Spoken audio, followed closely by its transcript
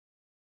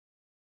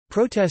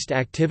Protest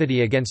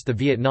activity against the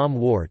Vietnam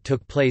War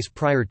took place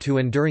prior to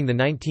and during the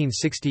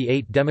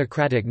 1968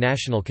 Democratic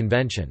National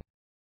Convention.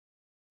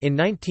 In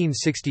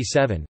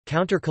 1967,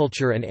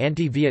 counterculture and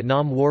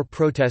anti-Vietnam War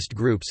protest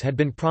groups had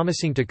been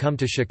promising to come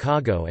to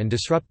Chicago and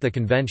disrupt the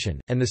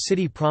convention, and the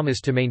city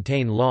promised to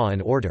maintain law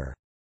and order.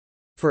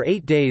 For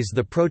 8 days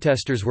the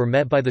protesters were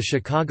met by the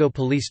Chicago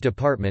Police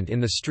Department in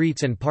the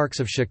streets and parks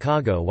of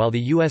Chicago while the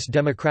U.S.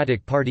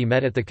 Democratic Party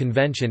met at the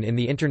convention in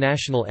the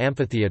International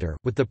Amphitheater,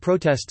 with the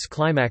protests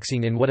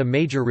climaxing in what a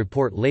major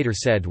report later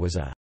said was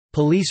a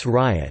 «police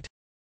riot»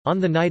 on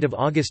the night of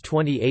August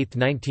 28,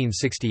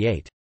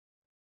 1968.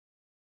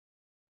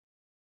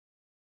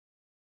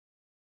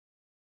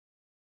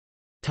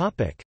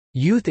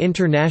 Youth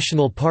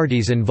International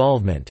Party's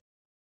involvement.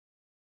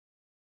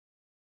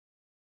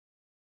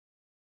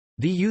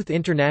 The Youth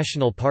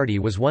International Party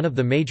was one of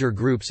the major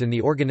groups in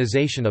the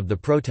organization of the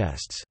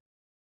protests.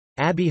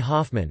 Abbie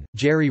Hoffman,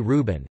 Jerry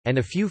Rubin, and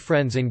a few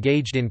friends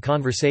engaged in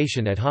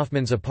conversation at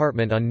Hoffman's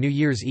apartment on New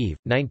Year's Eve,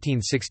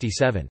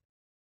 1967.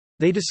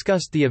 They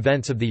discussed the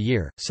events of the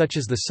year, such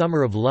as the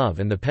Summer of Love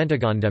and the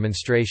Pentagon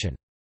demonstration.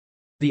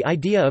 The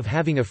idea of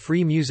having a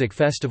free music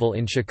festival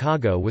in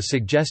Chicago was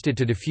suggested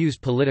to diffuse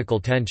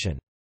political tension.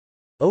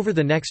 Over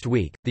the next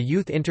week, the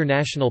Youth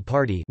International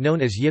Party,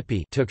 known as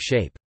Yippie, took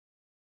shape.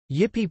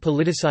 Yippie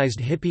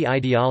politicized hippie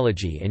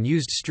ideology and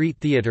used street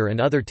theater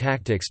and other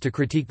tactics to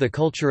critique the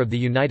culture of the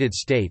United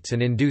States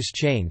and induce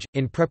change.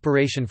 In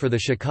preparation for the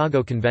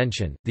Chicago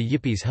Convention, the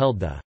Yippies held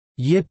the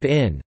Yip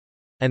In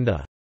and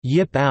the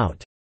Yip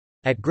Out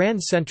at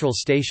Grand Central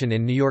Station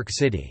in New York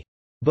City.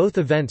 Both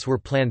events were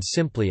planned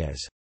simply as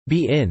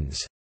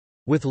be-ins,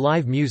 with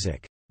live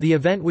music. The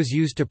event was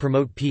used to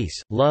promote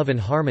peace, love and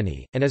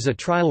harmony, and as a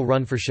trial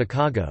run for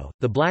Chicago,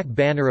 the black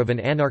banner of an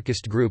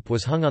anarchist group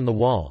was hung on the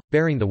wall,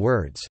 bearing the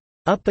words,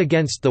 "Up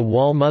against the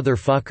wall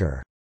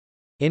motherfucker,"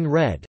 in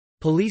red.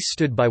 Police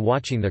stood by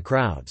watching the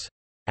crowds.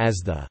 As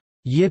the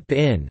Yip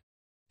In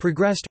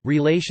progressed,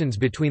 relations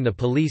between the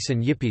police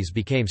and Yippies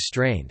became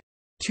strained.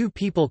 2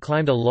 people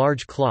climbed a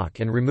large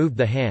clock and removed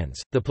the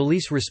hands. The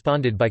police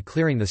responded by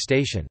clearing the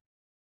station.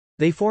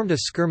 They formed a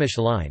skirmish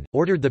line,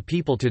 ordered the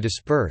people to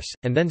disperse,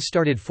 and then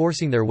started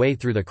forcing their way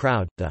through the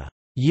crowd. The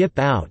Yip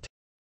Out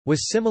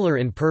was similar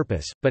in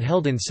purpose, but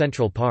held in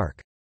Central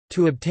Park.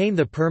 To obtain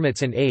the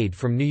permits and aid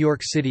from New York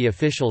City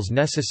officials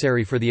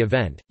necessary for the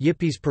event,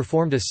 Yippies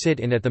performed a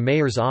sit-in at the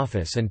mayor's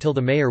office until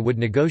the mayor would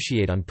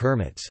negotiate on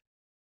permits.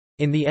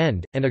 In the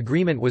end, an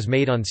agreement was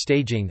made on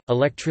staging,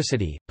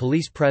 electricity,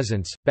 police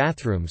presence,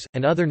 bathrooms,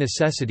 and other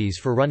necessities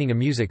for running a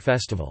music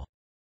festival.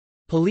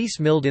 Police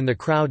milled in the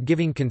crowd,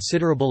 giving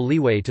considerable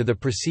leeway to the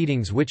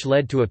proceedings, which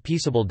led to a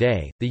peaceable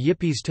day. The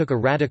Yippies took a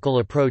radical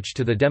approach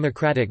to the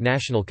Democratic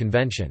National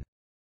Convention.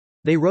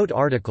 They wrote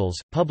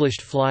articles,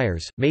 published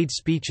flyers, made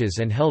speeches,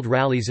 and held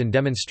rallies and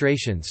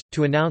demonstrations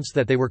to announce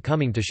that they were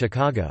coming to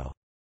Chicago.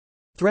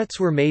 Threats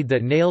were made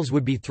that nails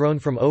would be thrown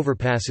from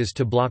overpasses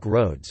to block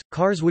roads,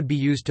 cars would be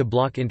used to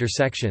block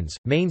intersections,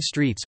 main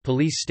streets,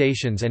 police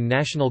stations and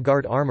National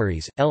Guard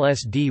armories,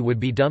 LSD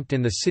would be dumped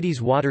in the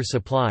city's water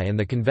supply and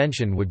the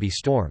convention would be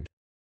stormed.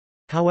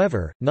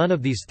 However, none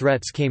of these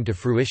threats came to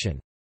fruition.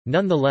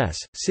 Nonetheless,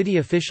 city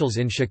officials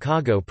in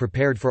Chicago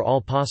prepared for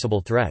all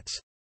possible threats.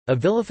 A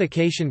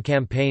vilification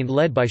campaign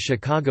led by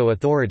Chicago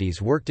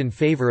authorities worked in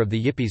favor of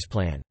the Yippies'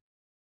 plan.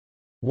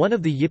 One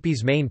of the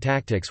Yippies' main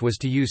tactics was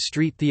to use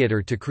street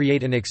theater to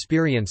create an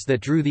experience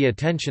that drew the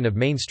attention of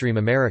mainstream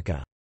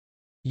America.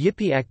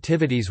 Yippie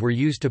activities were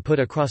used to put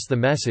across the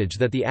message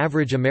that the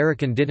average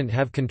American didn't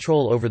have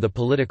control over the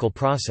political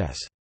process.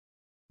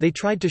 They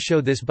tried to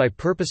show this by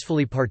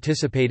purposefully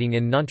participating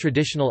in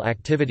non-traditional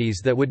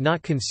activities that would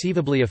not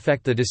conceivably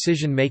affect the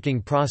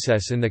decision-making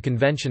process in the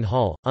convention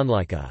hall,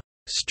 unlike a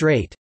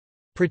straight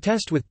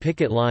protest with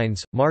picket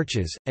lines,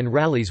 marches, and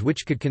rallies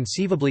which could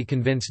conceivably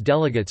convince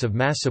delegates of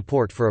mass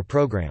support for a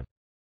program.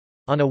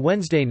 On a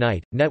Wednesday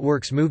night,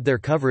 networks moved their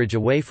coverage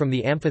away from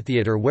the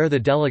amphitheater where the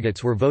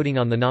delegates were voting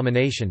on the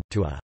nomination,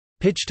 to a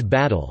pitched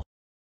battle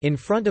in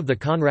front of the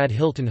Conrad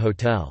Hilton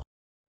Hotel.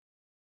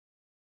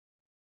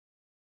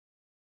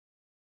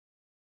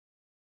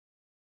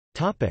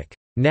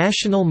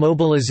 National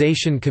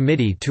Mobilization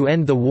Committee to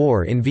End the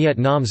War in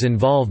Vietnam's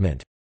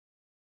involvement.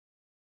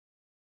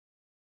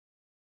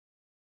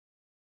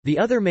 The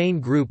other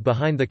main group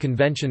behind the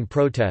convention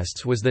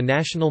protests was the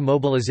National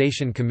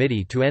Mobilization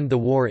Committee to End the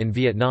War in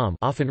Vietnam,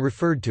 often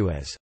referred to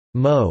as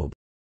MOB.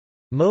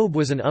 MOB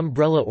was an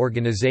umbrella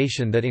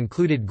organization that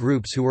included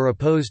groups who were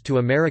opposed to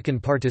American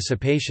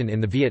participation in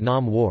the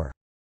Vietnam War.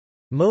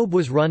 MOB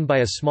was run by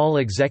a small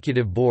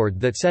executive board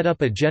that set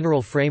up a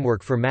general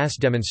framework for mass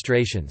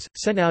demonstrations,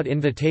 sent out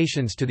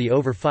invitations to the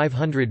over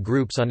 500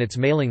 groups on its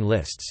mailing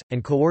lists,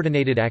 and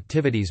coordinated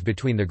activities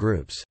between the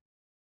groups.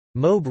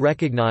 MOB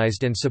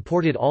recognized and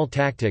supported all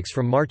tactics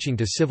from marching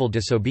to civil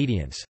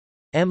disobedience.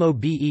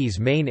 MOBE's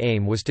main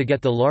aim was to get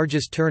the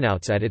largest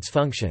turnouts at its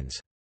functions.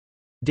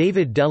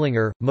 David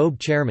Dellinger, MOB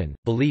chairman,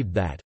 believed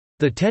that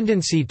the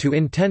tendency to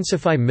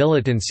intensify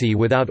militancy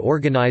without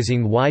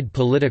organizing wide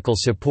political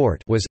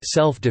support was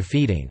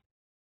self-defeating.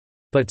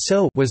 but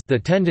so was the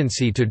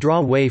tendency to draw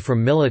away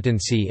from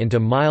militancy into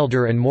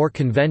milder and more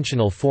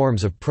conventional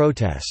forms of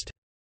protest.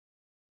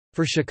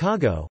 For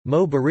Chicago,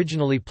 Mob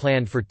originally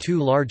planned for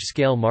 2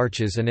 large-scale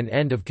marches and an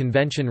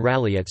end-of-convention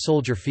rally at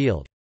Soldier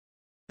Field.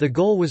 The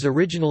goal was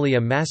originally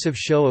a massive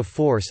show of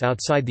force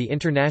outside the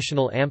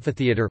International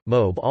Amphitheater.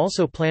 Mob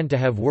also planned to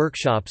have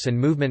workshops and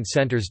movement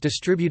centers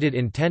distributed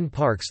in 10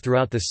 parks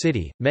throughout the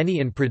city, many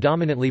in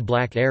predominantly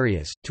black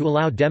areas, to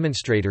allow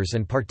demonstrators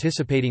and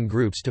participating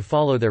groups to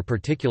follow their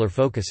particular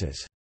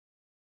focuses.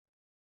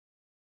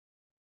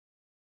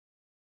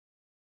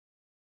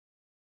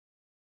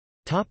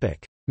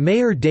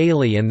 Mayor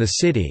Daley and the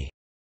city.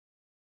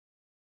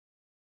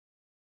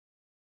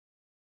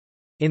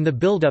 In the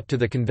build-up to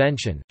the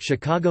convention,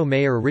 Chicago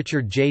Mayor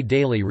Richard J.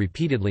 Daley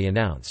repeatedly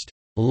announced,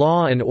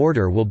 "Law and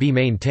order will be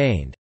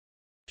maintained."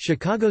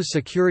 Chicago's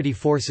security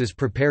forces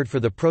prepared for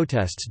the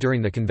protests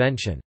during the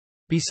convention.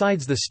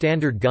 Besides the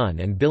standard gun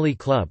and billy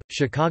club,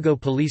 Chicago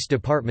Police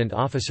Department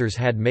officers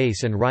had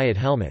mace and riot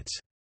helmets.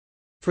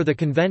 For the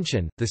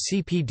convention, the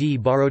CPD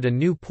borrowed a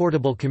new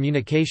portable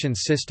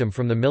communications system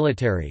from the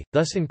military,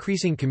 thus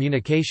increasing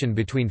communication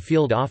between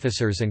field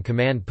officers and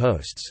command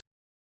posts.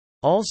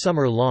 All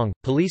summer long,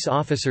 police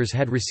officers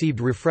had received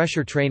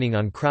refresher training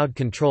on crowd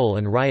control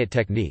and riot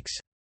techniques.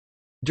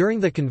 During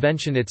the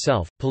convention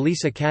itself,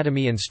 police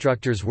academy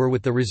instructors were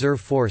with the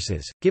reserve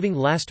forces, giving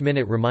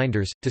last-minute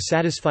reminders. To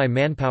satisfy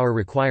manpower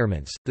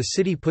requirements, the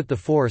city put the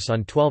force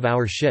on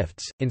 12-hour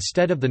shifts,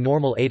 instead of the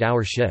normal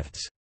 8-hour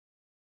shifts.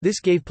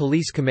 This gave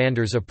police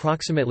commanders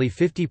approximately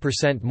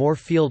 50% more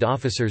field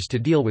officers to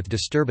deal with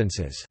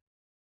disturbances.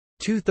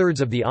 2/3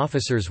 of the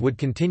officers would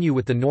continue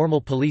with the normal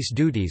police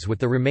duties, with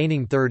the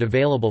remaining third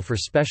available for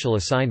special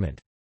assignment.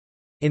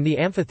 In the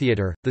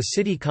amphitheater, the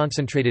city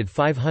concentrated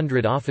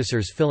 500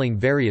 officers filling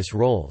various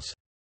roles.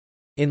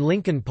 In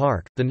Lincoln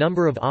Park, the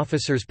number of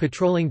officers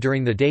patrolling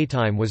during the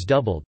daytime was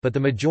doubled, but the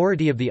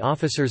majority of the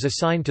officers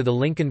assigned to the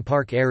Lincoln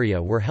Park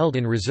area were held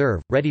in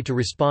reserve, ready to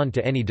respond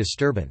to any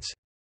disturbance.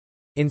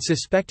 In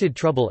suspected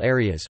trouble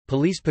areas,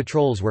 police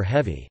patrols were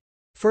heavy.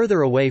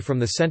 Further away from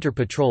the center,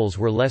 patrols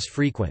were less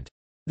frequent.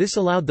 This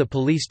allowed the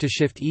police to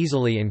shift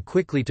easily and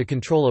quickly to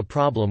control a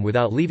problem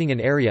without leaving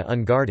an area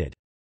unguarded.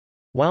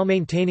 While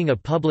maintaining a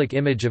public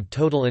image of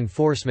total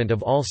enforcement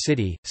of all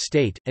city,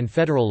 state, and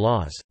federal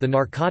laws, the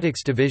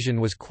Narcotics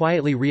Division was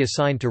quietly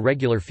reassigned to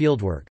regular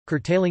fieldwork,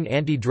 curtailing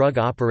anti-drug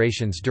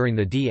operations during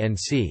the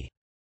DNC.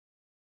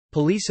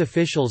 Police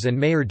officials and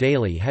Mayor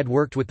Daley had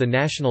worked with the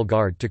National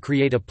Guard to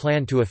create a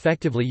plan to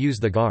effectively use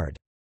the Guard.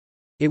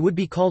 It would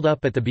be called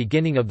up at the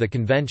beginning of the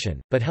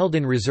convention, but held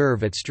in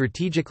reserve at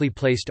strategically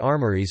placed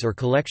armories or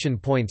collection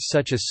points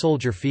such as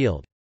Soldier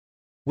Field.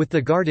 With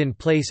the Guard in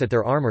place at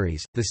their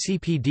armories, the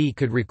CPD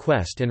could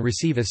request and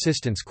receive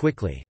assistance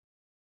quickly.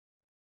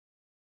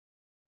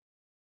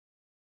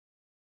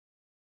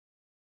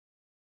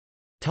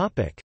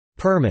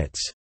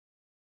 Permits.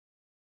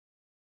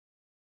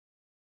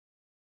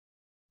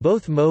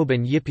 Both Mob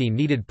and Yippee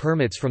needed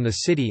permits from the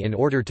city in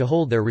order to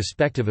hold their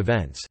respective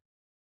events.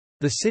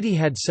 The city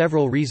had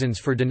several reasons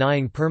for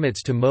denying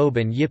permits to Mob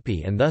and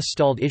Yippee and thus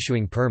stalled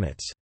issuing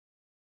permits.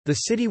 The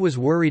city was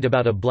worried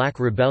about a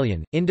black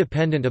rebellion,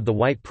 independent of the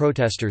white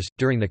protesters,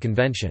 during the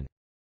convention.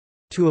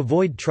 To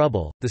avoid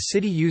trouble, the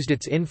city used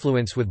its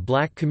influence with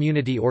black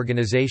community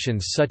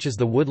organizations such as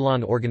the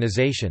Woodlawn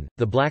Organization,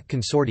 the Black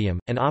Consortium,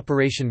 and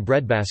Operation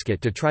Breadbasket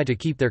to try to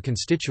keep their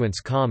constituents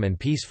calm and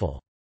peaceful.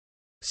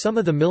 Some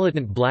of the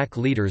militant black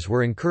leaders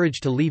were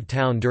encouraged to leave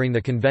town during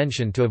the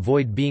convention to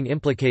avoid being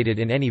implicated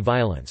in any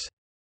violence.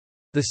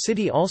 The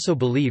city also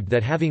believed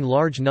that having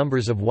large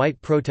numbers of white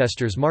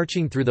protesters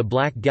marching through the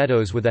black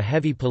ghettos with a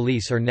heavy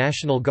police or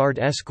National Guard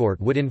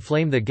escort would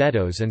inflame the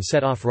ghettos and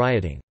set off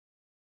rioting.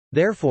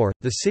 Therefore,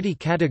 the city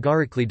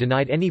categorically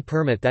denied any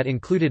permit that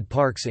included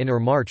parks in or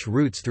march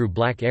routes through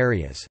black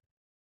areas.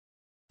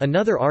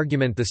 Another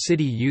argument the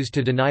city used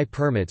to deny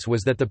permits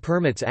was that the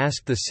permits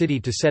asked the city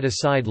to set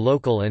aside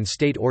local and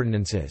state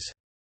ordinances.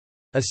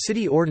 A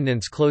city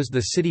ordinance closed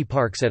the city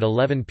parks at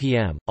 11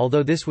 p.m.,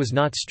 although this was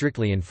not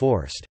strictly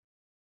enforced.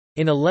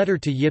 In a letter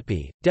to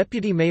Yippee,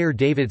 Deputy Mayor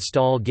David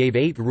Stahl gave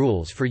 8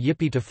 rules for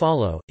Yippee to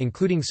follow,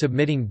 including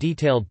submitting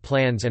detailed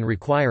plans and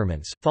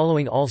requirements,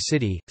 following all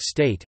city,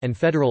 state, and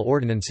federal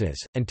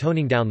ordinances, and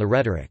toning down the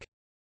rhetoric.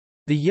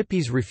 The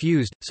Yippies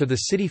refused, so the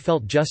city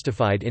felt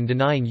justified in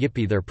denying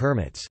Yippee their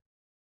permits.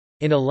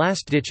 In a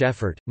last-ditch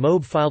effort,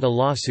 Mob filed a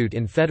lawsuit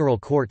in federal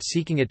court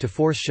seeking it to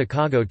force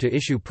Chicago to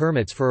issue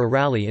permits for a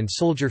rally in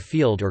Soldier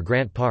Field or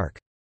Grant Park.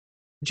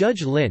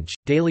 Judge Lynch,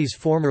 Daley's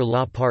former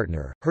law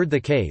partner, heard the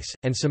case,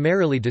 and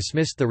summarily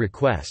dismissed the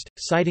request,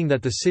 citing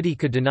that the city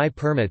could deny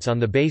permits on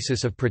the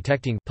basis of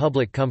protecting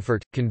public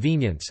comfort,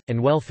 convenience,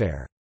 and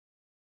welfare.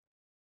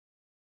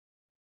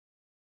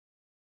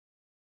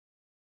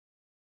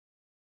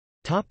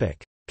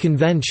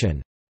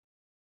 Convention.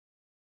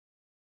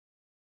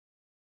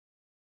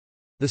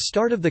 The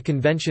start of the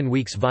convention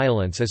week's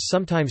violence is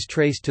sometimes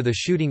traced to the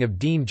shooting of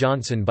Dean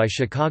Johnson by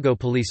Chicago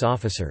police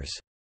officers.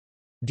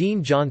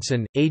 Dean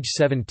Johnson, age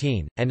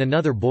 17, and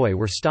another boy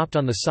were stopped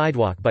on the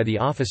sidewalk by the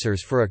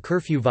officers for a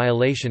curfew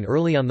violation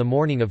early on the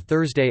morning of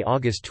Thursday,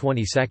 August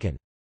 22.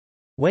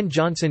 When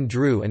Johnson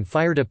drew and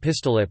fired a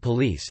pistol at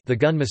police, the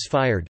gun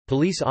misfired.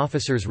 Police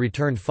officers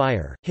returned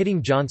fire,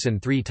 hitting Johnson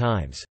 3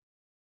 times.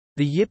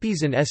 The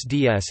Yippies and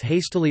SDS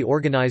hastily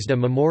organized a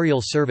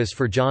memorial service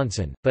for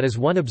Johnson, but as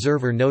one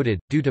observer noted,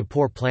 due to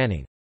poor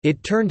planning,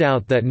 "It turned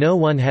out that no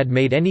one had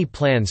made any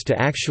plans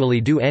to actually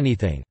do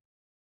anything.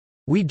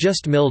 We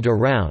just milled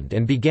around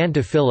and began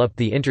to fill up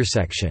the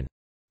intersection.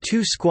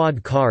 2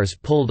 squad cars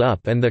pulled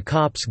up and the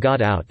cops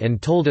got out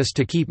and told us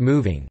to keep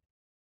moving.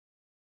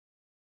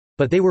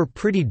 But they were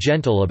pretty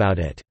gentle about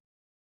it."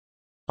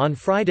 On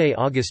Friday,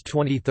 August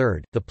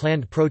 23, the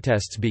planned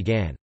protests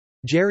began.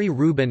 Jerry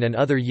Rubin and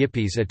other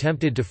Yippies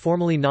attempted to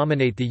formally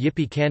nominate the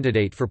Yippie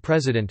candidate for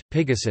president,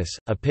 Pegasus,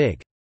 a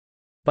pig.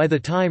 By the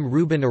time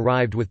Rubin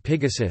arrived with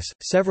Pegasus,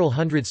 several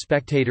hundred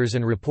spectators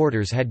and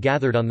reporters had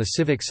gathered on the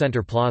Civic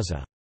Center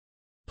Plaza.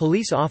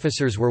 Police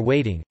officers were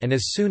waiting, and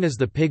as soon as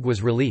the pig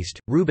was released,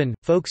 Rubin,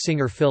 folk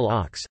singer Phil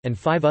Ox, and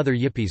 5 other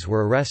Yippies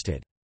were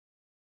arrested.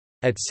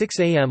 At 6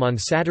 a.m. on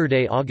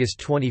Saturday, August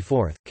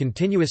 24,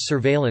 continuous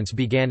surveillance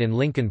began in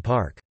Lincoln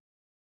Park.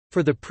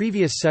 For the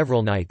previous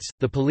several nights,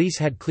 the police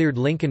had cleared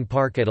Lincoln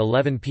Park at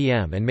 11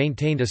 p.m. and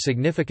maintained a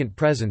significant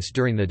presence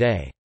during the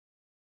day.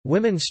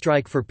 Women's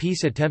Strike for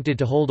Peace attempted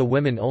to hold a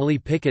women-only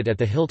picket at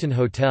the Hilton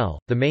Hotel,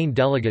 the main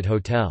delegate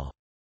hotel.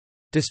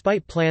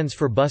 Despite plans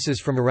for buses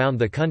from around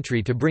the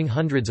country to bring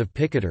hundreds of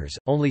picketers,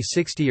 only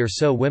 60 or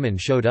so women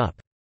showed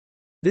up.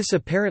 This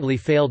apparently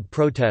failed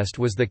protest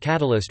was the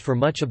catalyst for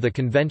much of the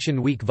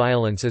convention week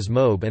violence as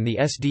MOB and the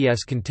SDS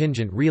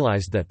contingent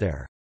realized that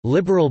their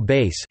liberal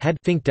base had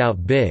finked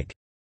out big.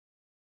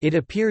 It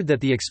appeared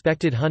that the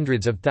expected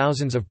hundreds of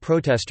thousands of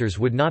protesters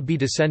would not be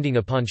descending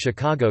upon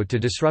Chicago to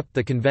disrupt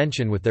the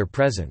convention with their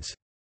presence.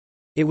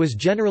 It was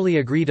generally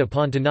agreed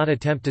upon to not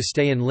attempt to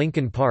stay in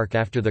Lincoln Park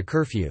after the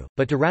curfew,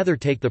 but to rather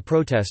take the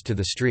protest to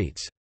the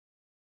streets.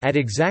 At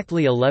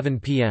exactly 11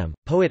 p.m.,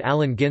 poet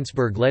Allen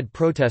Ginsberg led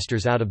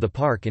protesters out of the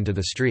park into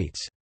the streets.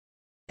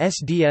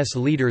 SDS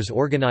leaders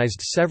organized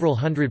several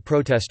hundred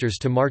protesters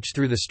to march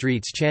through the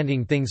streets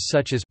chanting things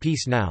such as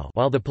 "Peace Now,"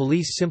 while the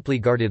police simply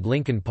guarded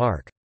Lincoln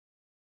Park.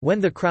 When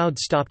the crowd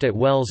stopped at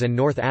Wells and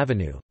North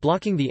Avenue,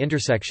 blocking the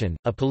intersection,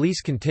 a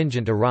police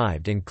contingent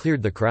arrived and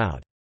cleared the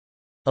crowd.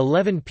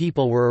 11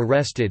 people were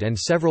arrested and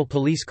several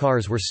police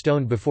cars were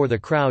stoned before the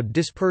crowd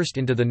dispersed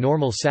into the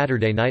normal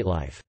Saturday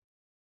nightlife.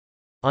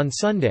 On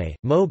Sunday,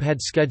 MOB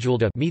had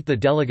scheduled a Meet the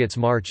Delegates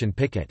march and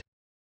picket.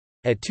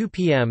 At 2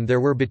 p.m. there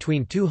were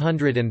between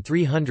 200 and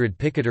 300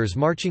 picketers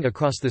marching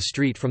across the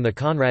street from the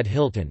Conrad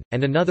Hilton,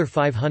 and another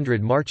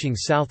 500 marching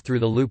south through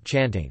the Loop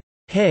chanting,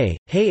 "Hey,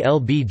 hey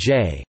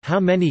LBJ, how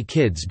many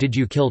kids did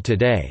you kill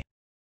today?"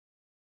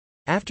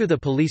 After the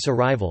police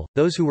arrival,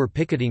 those who were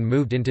picketing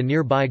moved into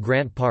nearby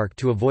Grant Park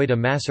to avoid a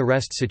mass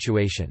arrest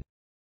situation.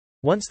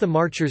 Once the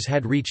marchers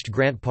had reached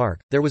Grant Park,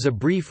 there was a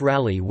brief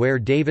rally where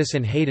Davis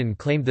and Hayden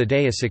claimed the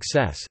day a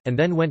success, and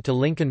then went to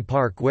Lincoln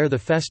Park where the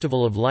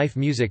Festival of Life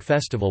Music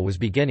Festival was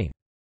beginning.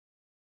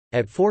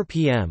 At 4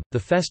 p.m., the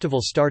festival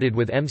started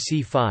with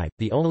MC5,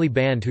 the only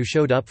band who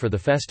showed up for the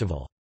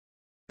festival.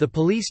 The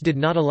police did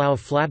not allow a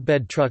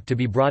flatbed truck to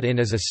be brought in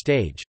as a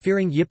stage,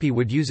 fearing Yippie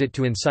would use it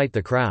to incite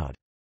the crowd.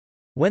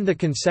 When the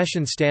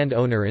concession stand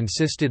owner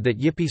insisted that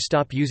Yippie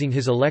stop using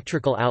his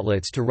electrical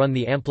outlets to run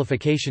the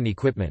amplification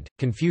equipment,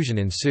 confusion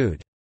ensued.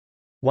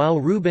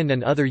 While Rubin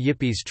and other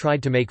Yippies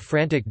tried to make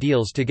frantic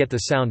deals to get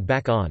the sound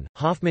back on,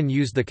 Hoffman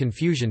used the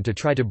confusion to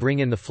try to bring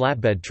in the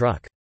flatbed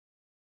truck.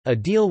 A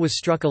deal was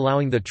struck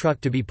allowing the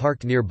truck to be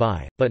parked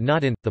nearby, but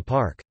not in the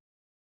park.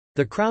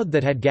 The crowd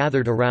that had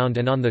gathered around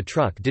and on the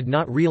truck did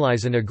not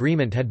realize an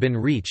agreement had been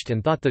reached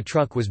and thought the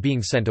truck was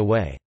being sent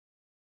away.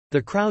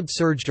 The crowd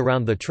surged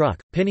around the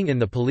truck, pinning in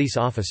the police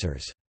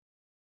officers.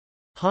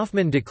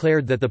 Hoffman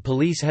declared that the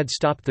police had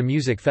stopped the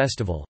music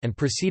festival, and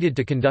proceeded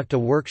to conduct a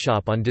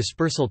workshop on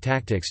dispersal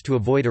tactics to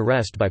avoid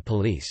arrest by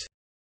police.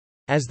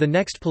 As the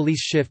next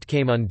police shift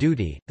came on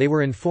duty, they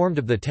were informed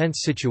of the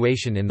tense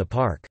situation in the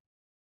park.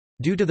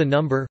 Due to the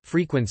number,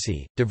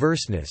 frequency,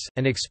 diverseness,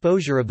 and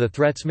exposure of the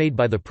threats made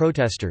by the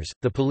protesters,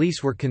 the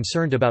police were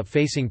concerned about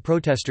facing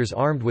protesters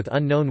armed with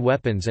unknown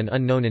weapons and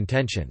unknown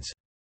intentions.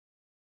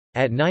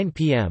 At 9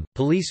 p.m.,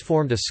 police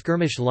formed a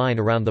skirmish line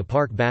around the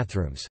park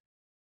bathrooms.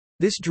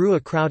 This drew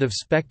a crowd of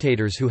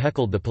spectators who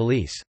heckled the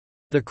police.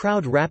 The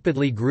crowd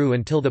rapidly grew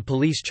until the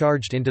police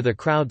charged into the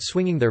crowd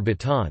swinging their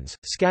batons,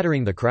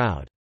 scattering the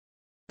crowd.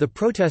 The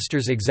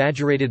protesters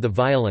exaggerated the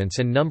violence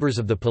and numbers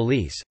of the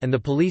police, and the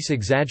police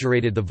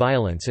exaggerated the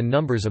violence and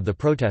numbers of the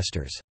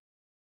protesters.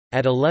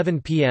 At 11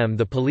 p.m.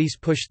 the police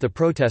pushed the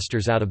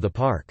protesters out of the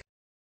park.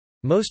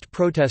 Most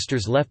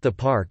protesters left the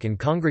park and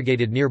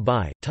congregated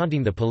nearby,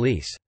 taunting the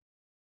police.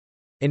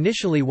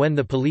 Initially, when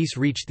the police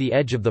reached the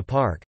edge of the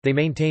park, they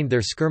maintained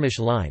their skirmish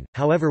line,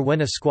 however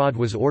when a squad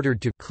was ordered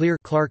to clear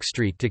Clark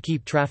Street to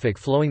keep traffic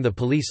flowing, the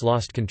police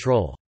lost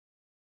control.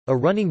 A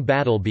running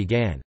battle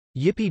began.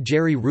 Yippie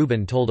Jerry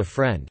Rubin told a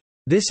friend,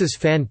 "This is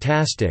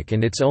fantastic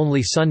and it's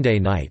only Sunday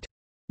night.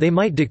 They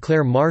might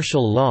declare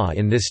martial law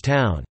in this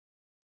town."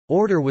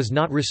 Order was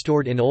not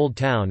restored in Old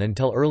Town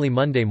until early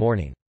Monday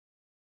morning.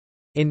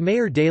 In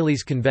Mayor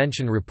Daley's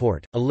convention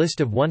report, a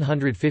list of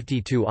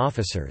 152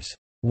 officers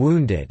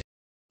wounded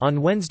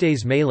on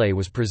Wednesday's melee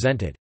was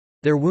presented.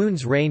 Their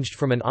wounds ranged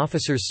from an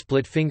officer's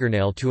split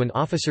fingernail to an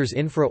officer's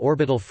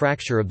infraorbital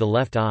fracture of the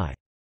left eye.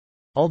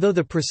 Although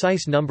the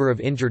precise number of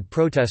injured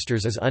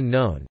protesters is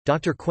unknown,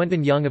 Dr.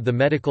 Quentin Young of the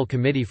Medical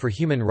Committee for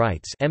Human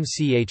Rights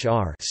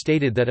 (MCHR)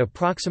 stated that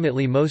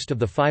approximately most of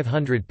the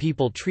 500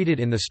 people treated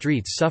in the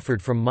streets suffered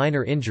from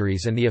minor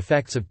injuries and the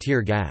effects of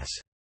tear gas.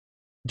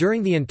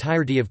 During the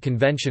entirety of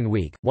Convention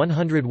Week,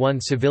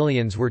 101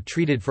 civilians were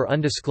treated for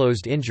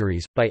undisclosed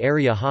injuries by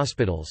area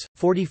hospitals,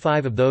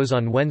 45 of those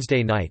on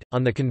Wednesday night.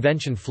 On the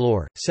convention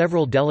floor,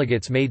 several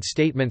delegates made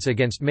statements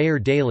against Mayor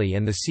Daley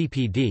and the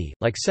CPD,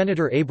 like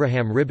Senator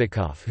Abraham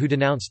Ribicoff, who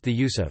denounced the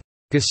use of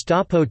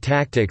Gestapo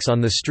tactics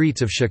on the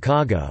streets of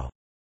Chicago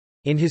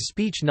in his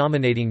speech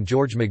nominating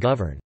George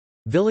McGovern.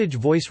 Village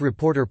Voice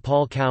reporter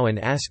Paul Cowan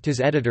asked his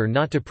editor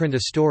not to print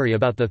a story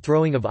about the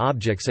throwing of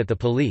objects at the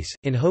police,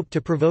 in hope to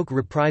provoke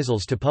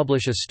reprisals to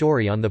publish a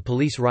story on the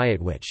police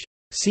riot which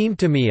seemed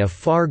to me a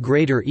far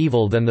greater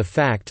evil than the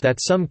fact that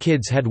some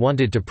kids had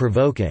wanted to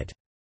provoke it.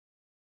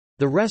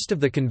 The rest of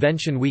the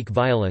Convention Week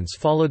violence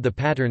followed the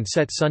pattern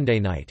set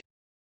Sunday night.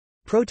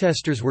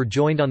 Protesters were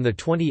joined on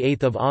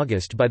 28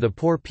 August by the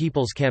Poor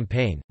People's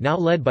Campaign, now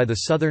led by the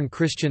Southern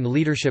Christian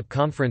Leadership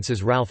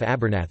Conference's Ralph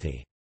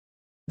Abernathy.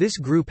 This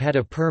group had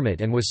a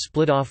permit and was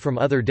split off from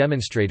other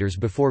demonstrators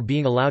before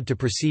being allowed to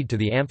proceed to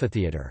the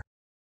amphitheater.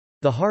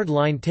 The hard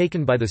line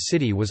taken by the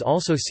city was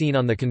also seen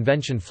on the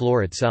convention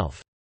floor itself.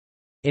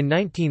 In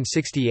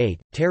 1968,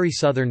 Terry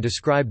Southern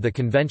described the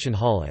convention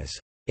hall as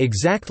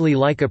exactly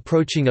like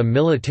approaching a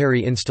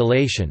military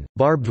installation,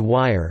 barbed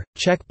wire,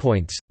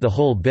 checkpoints, the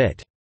whole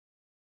bit.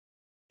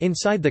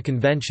 Inside the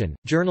convention,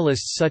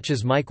 journalists such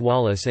as Mike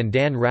Wallace and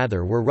Dan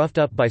Rather were roughed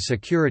up by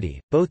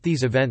security. Both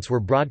these events were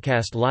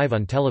broadcast live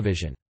on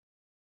television.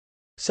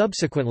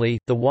 Subsequently,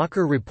 the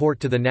Walker Report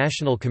to the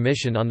National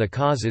Commission on the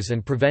Causes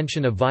and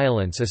Prevention of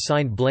Violence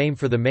assigned blame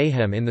for the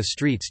mayhem in the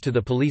streets to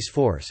the police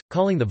force,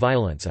 calling the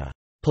violence a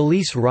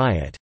police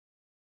riot.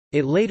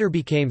 It later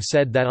became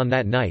said that on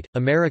that night,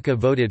 America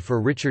voted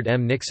for Richard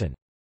M. Nixon.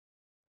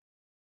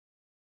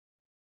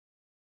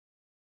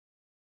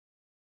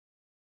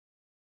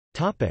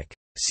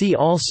 See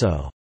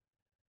also: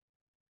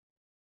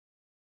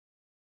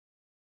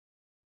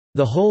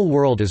 The Whole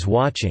World is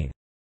Watching,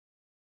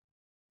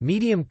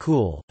 Medium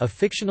Cool, a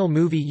fictional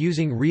movie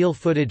using real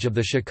footage of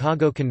the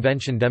Chicago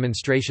Convention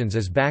demonstrations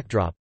as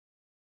backdrop,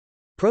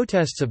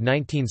 Protests of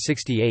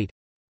 1968,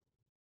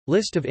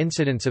 List of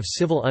incidents of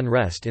civil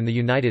unrest in the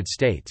United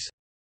States.